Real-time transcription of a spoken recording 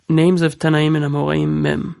Names of Tanaim and Amoraim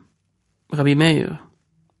Mem. Rabbi Meir,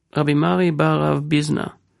 Rabbi Mari bar Rav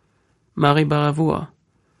Bizna, Mari bar Avua,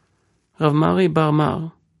 Rav Mari bar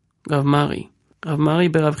Mar, Rav Mari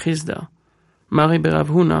bar Rav Chizda, Mari bar Rav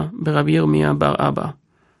Huna bar Rav Yirmiyah bar Abba,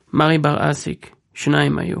 Mari bar Asik,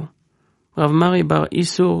 שניים היו. רב מרי בר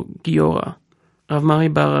איסור גיורא, רב מרי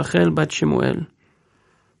בר רחל בת שמואל,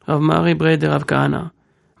 רב מרי ברי רב כהנא,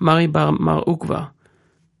 מרי בר מר עוקבא,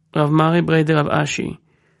 רב מרי ברי רב אשי,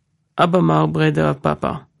 אבא מר ברי רב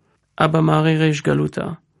פאפא, אבא מרי ריש גלותא,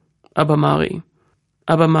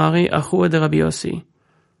 אבא מרי אחוה דרבי יוסי,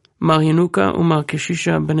 מר ינוקה ומר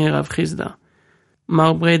קשישה בני רב חיסדא,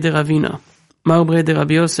 מר ברי דרבינה, מר ברי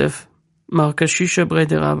דרבי יוסף, מר קשישה ברי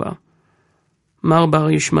דרבא, מר בר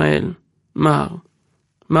ישמעאל,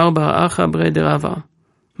 מר בר אחא ברי דרבא,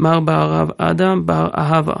 מר בר רב אדה בר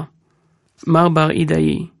אהבה, מר בר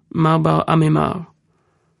אידאי, מר בר עממר,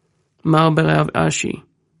 מר ברב אשי,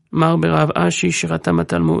 מר ברב אשי שחתם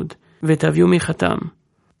התלמוד, ותביומי חתם,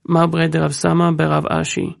 מר ברי דרב סמא ברב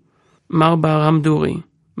אשי, מר בר רמדורי,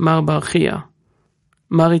 מר בר חייא,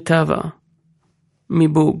 מר איתבה,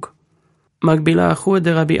 מבוג, מקבילה אחוה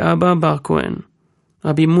דרבי אבא בר כהן,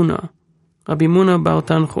 רבי מונה בר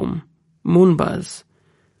תנחום, מונבז,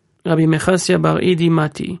 רבי מחסיה בר אידי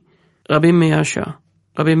מתי,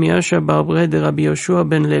 רבי מיאשה בר ברי דרבי יהושע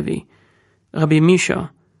בן לוי, רבי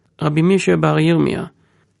מישה בר ירמיה,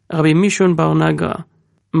 רבי מישון בר נגרה,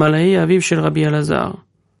 מלאי אביו של רבי אלעזר,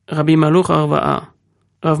 רבי מלוך ארבעה,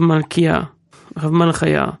 רב מלכיה, רב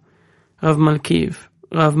מלכיה, רב מלכיב,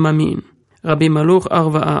 רב ממין, רבי מלוך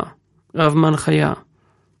ארבעה, רב מלכיה,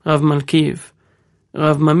 רב מלכיב,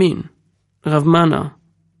 רב ממין, רב מנה,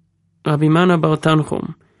 רבי מנה בר תנחום,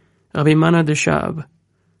 רבי מנה דשעב,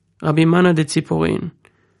 רבי מנה דציפורין,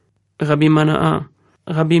 רבי מנאה,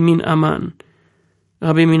 רבי מן אמן,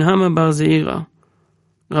 רבי מנהמה בר זעירה,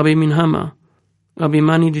 רבי מנהמה, רבי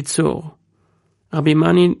מני דצור, רבי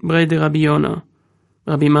מני ברי דרבי יונה,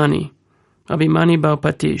 רבי מני בר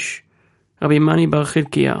פטיש, רבי מני בר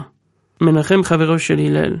חלקיה, מנחם חברו של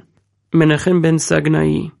הלל, מנחם בן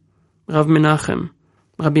סגנאי, רב מנחם,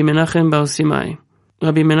 רבי מנחם בר סימאי,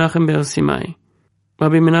 רבי מנחם בר סימאי,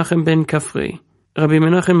 רבי מנחם בן כפרי, רבי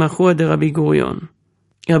מנחם אחוה דרבי גוריון,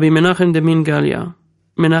 רבי מנחם דמין גליה,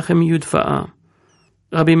 מנחם יודפאה,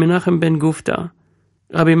 רבי מנחם בן גופתא,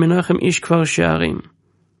 רבי מנחם איש כפר שערים,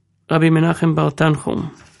 רבי מנחם בר תנחום,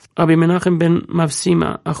 רבי מנחם בן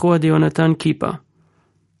מבסימה, אחוה דיונתן כיפה,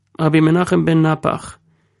 רבי מנחם בן נפח,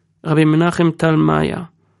 רבי מנחם תל מאיה,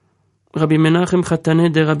 רבי מנחם חתני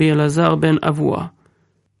דרבי אלעזר בן אבוה,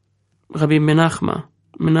 רבי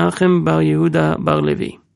מנחם בר יהודה בר לוי.